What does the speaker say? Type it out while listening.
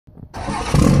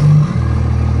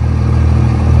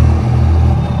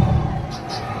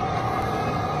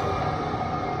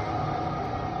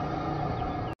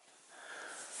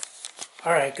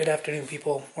Alright, good afternoon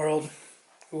people, world,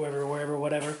 whoever, wherever,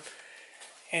 whatever.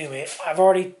 Anyway, I've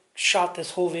already shot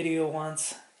this whole video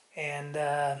once and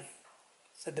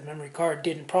said the memory card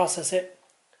didn't process it.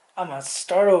 I'm going to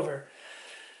start over.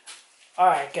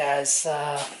 Alright guys,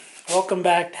 welcome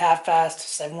back to Half-Fast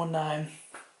 719.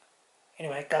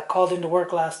 Anyway, got called into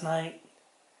work last night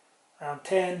around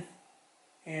 10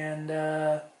 and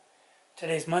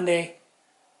today's Monday.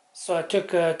 So I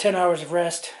took 10 hours of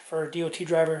rest for a DOT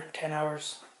driver, 10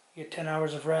 hours. You get 10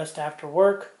 hours of rest after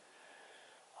work.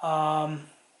 So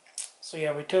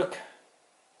yeah, we took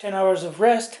 10 hours of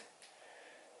rest.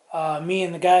 Me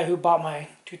and the guy who bought my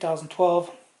 2012,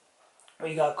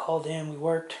 we got called in, we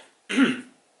worked,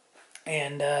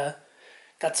 and got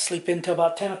to sleep in till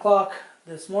about 10 o'clock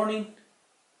this morning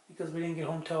because we didn't get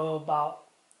home till about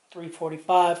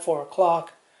 3:45, 4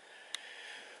 o'clock.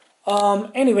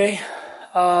 Anyway,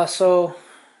 so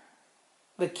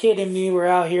the kid and me were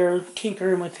out here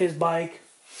tinkering with his bike.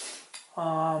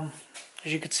 As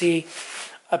you can see,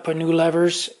 I put new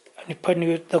levers. I put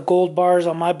the gold bars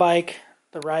on my bike,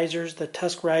 the risers, the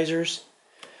Tusk risers,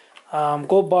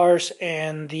 gold bars,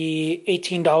 and the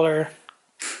 $18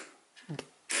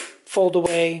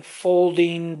 fold-away,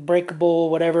 folding,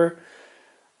 breakable, whatever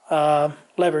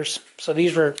levers. So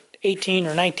these were 18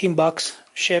 or 19 bucks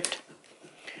shipped.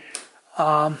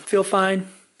 Feel fine.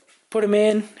 Put them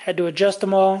in. Had to adjust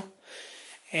them all,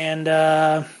 and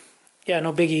yeah,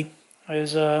 no biggie. It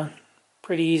was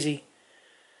pretty easy.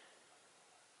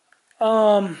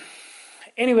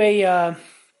 Anyway, yeah.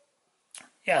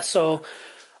 So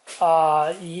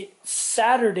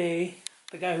Saturday,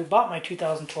 the guy who bought my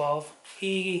 2012,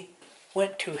 he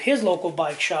went to his local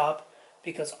bike shop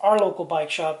because our local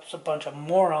bike shop is a bunch of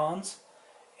morons,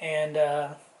 and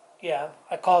yeah,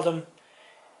 I called him.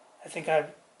 I think I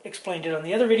explained it on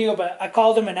the other video, but I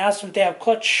called him and asked him if they have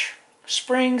clutch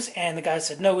springs, and the guy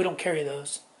said, no, we don't carry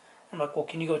those. I'm like, well,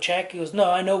 can you go check? He goes, no,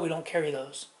 I know we don't carry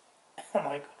those. I'm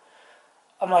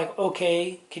like,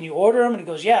 okay, can you order them? And he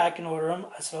goes, yeah, I can order them.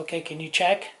 I said, okay, can you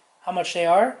check how much they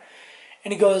are?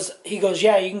 And he goes,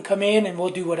 yeah, you can come in and we'll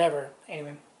do whatever.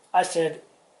 Anyway, I said,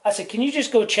 can you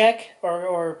just go check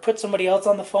or put somebody else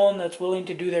on the phone that's willing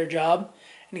to do their job?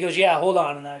 And he goes, yeah, hold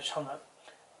on. And I just hung up,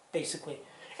 basically.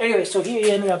 Anyway, so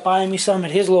he ended up buying me some at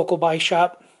his local bike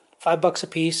shop, $5 a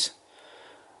piece.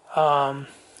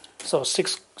 So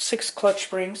six clutch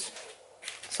springs.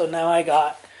 So now I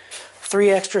got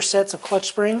 3 extra sets of clutch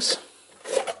springs.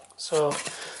 So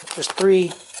there's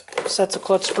 3 sets of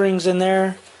clutch springs in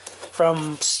there,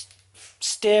 from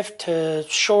stiff to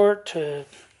short to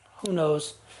who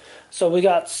knows. So we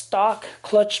got stock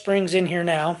clutch springs in here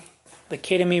now. The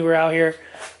kid and me were out here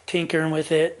tinkering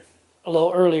with it a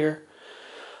little earlier.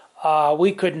 I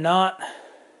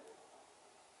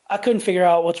couldn't figure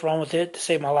out what's wrong with it to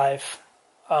save my life.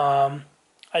 I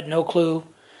had no clue.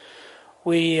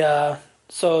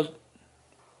 So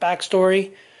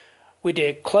backstory, we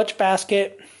did clutch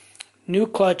basket, new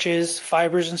clutches,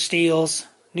 fibers and steels,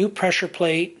 new pressure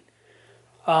plate,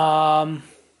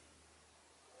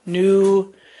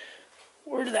 new,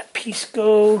 where did that piece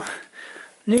go?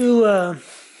 New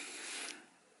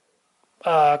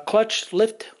clutch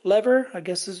lift lever, I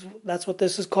guess that's what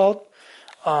this is called.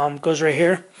 Goes right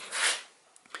here.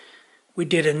 We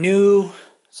did a new,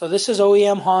 so this is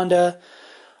OEM Honda.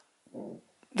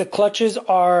 The clutches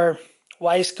are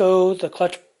Wiseco, the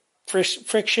clutch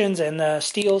frictions and the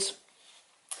steels,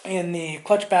 and the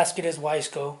clutch basket is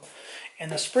Wiseco,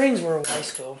 and the springs were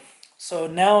Wiseco. So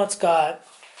now it's got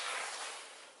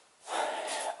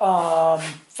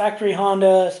factory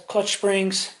Honda clutch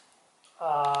springs,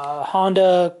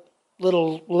 Honda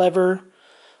little lever,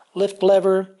 lift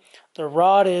lever. The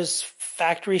rod is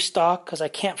factory stock because I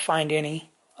can't find any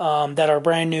that are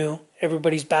brand new.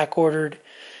 Everybody's back ordered,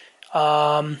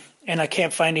 and I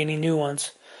can't find any new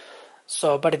ones.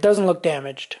 So, but it doesn't look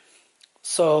damaged.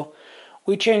 So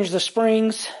we changed the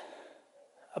springs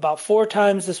about 4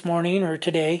 times this morning or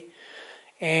today,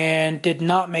 and did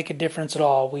not make a difference at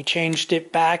all. We changed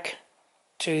it back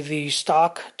to the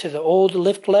stock, to the old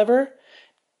lift lever.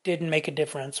 Didn't make a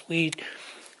difference. We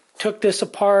took this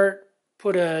apart,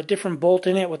 put a different bolt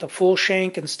in it with a full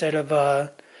shank instead of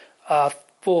a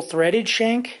full threaded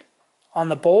shank on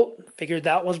the bolt. Figured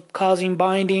that was causing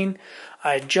binding.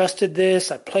 I adjusted this.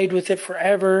 I played with it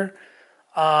forever.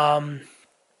 I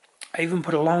even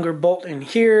put a longer bolt in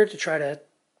here to try to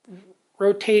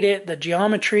rotate it, the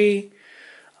geometry.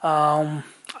 I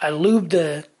lubed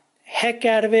the heck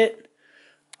out of it.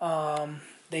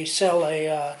 They sell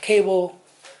a cable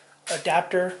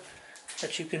adapter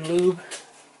that you can lube.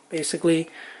 Basically,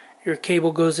 your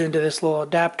cable goes into this little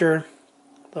adapter,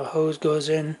 the hose goes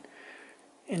in,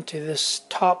 into this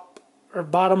top or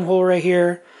bottom hole right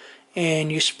here,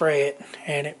 and you spray it,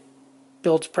 and it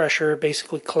builds pressure,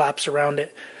 basically collapse around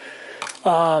it.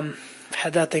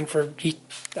 Had that thing for, I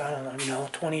don't know,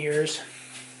 20 years.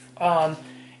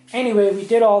 Anyway, we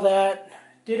did all that,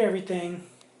 did everything,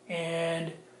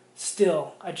 and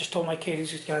still, I just told my kid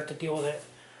he's just gonna have to deal with it.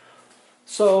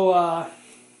 So I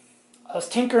was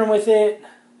tinkering with it.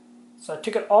 So I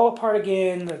took it all apart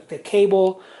again, the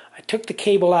cable. I took the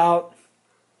cable out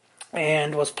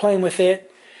and was playing with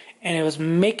it, and it was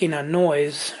making a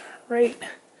noise right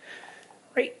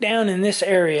down in this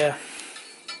area.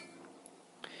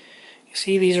 You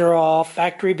see, these are all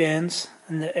factory bends,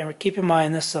 and keep in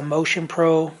mind this is a Motion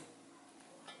Pro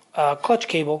clutch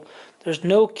cable. There's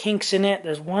no kinks in it.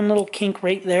 There's one little kink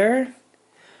right there,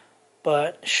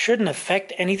 but shouldn't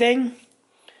affect anything.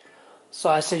 So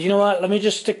I said, you know what, let me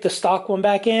just stick the stock one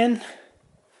back in,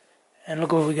 and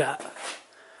look what we got.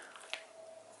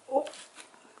 Oh,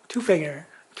 two finger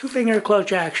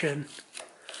clutch action.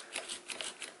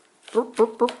 Burp,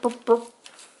 burp, burp, burp, burp.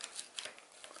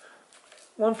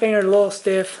 One finger a little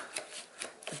stiff,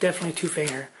 but definitely two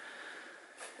finger.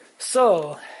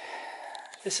 So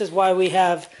this is why we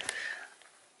have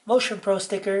Motion Pro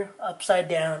sticker upside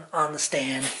down on the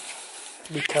stand,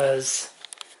 because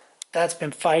that's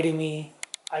been fighting me.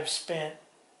 I've spent,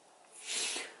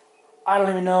 I don't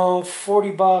even know,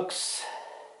 40 bucks,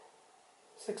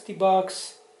 60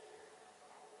 bucks,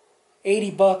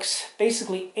 80 bucks,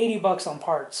 basically 80 bucks on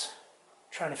parts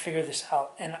trying to figure this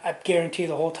out. And I guarantee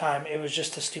the whole time it was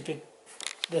just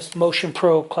this Motion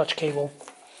Pro clutch cable.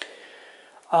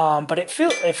 But it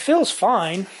feels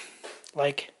fine.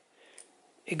 Like,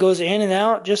 it goes in and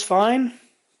out just fine.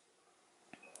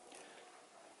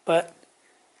 But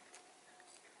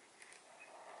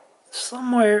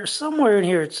somewhere in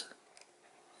here it's,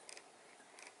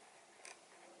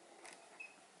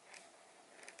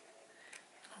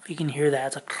 I don't know if you can hear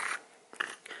that.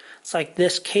 It's like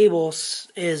this cable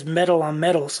is metal on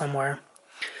metal somewhere.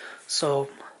 So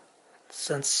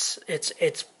since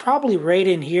it's probably right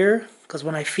in here, because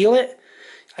when I feel it,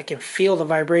 I can feel the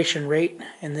vibration right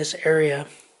in this area.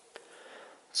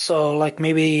 So like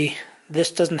maybe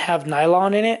this doesn't have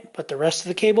nylon in it, but the rest of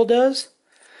the cable does.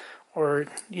 Or,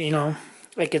 you know,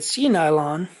 I could see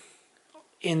nylon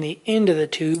in the end of the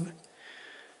tube.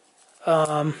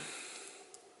 But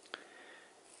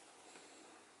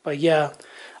yeah,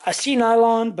 I see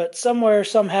nylon, but somewhere,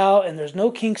 somehow, and there's no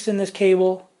kinks in this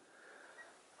cable.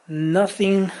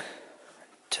 Nothing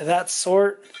to that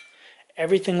sort.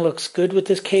 Everything looks good with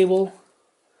this cable.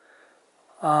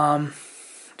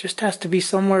 Just has to be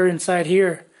somewhere inside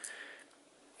here.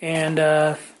 And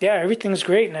yeah, everything's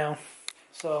great now.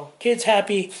 So, kid's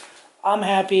happy, I'm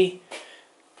happy.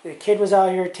 The kid was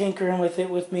out here tinkering with it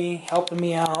with me, helping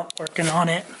me out, working on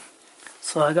it.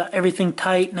 So I got everything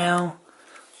tight now.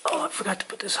 Oh, I forgot to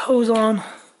put this hose on.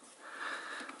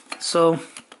 So,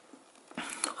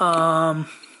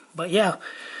 but yeah,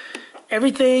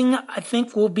 everything I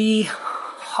think will be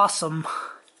awesome.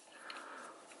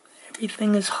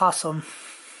 Everything is awesome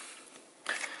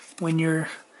when you're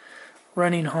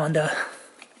running Honda.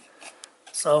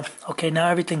 So, okay, now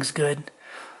everything's good.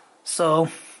 So,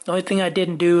 the only thing I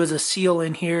didn't do is a seal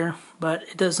in here, but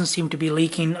it doesn't seem to be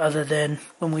leaking other than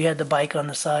when we had the bike on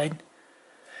the side.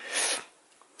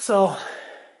 So,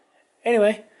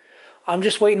 anyway, I'm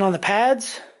just waiting on the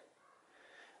pads.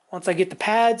 Once I get the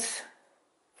pads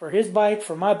for his bike,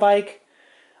 for my bike,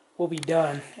 we'll be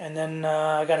done. And then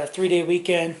I got a 3-day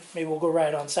weekend. Maybe we'll go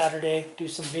ride on Saturday, do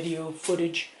some video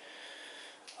footage.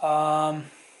 And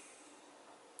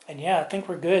yeah, I think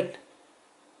we're good.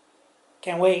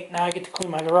 Can't wait. Now I get to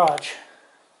clean my garage,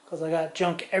 because I got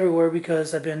junk everywhere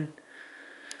because I've been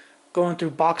going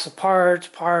through box of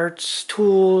parts,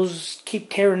 tools, keep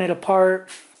tearing it apart.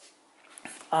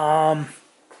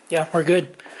 Yeah, we're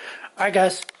good. Alright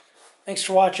guys, thanks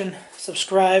for watching.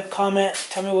 Subscribe, comment,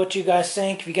 tell me what you guys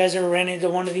think. If you guys ever ran into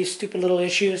one of these stupid little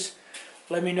issues,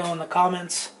 let me know in the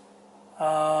comments.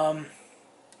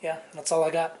 Yeah, that's all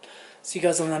I got. See you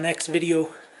guys on the next video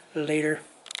later.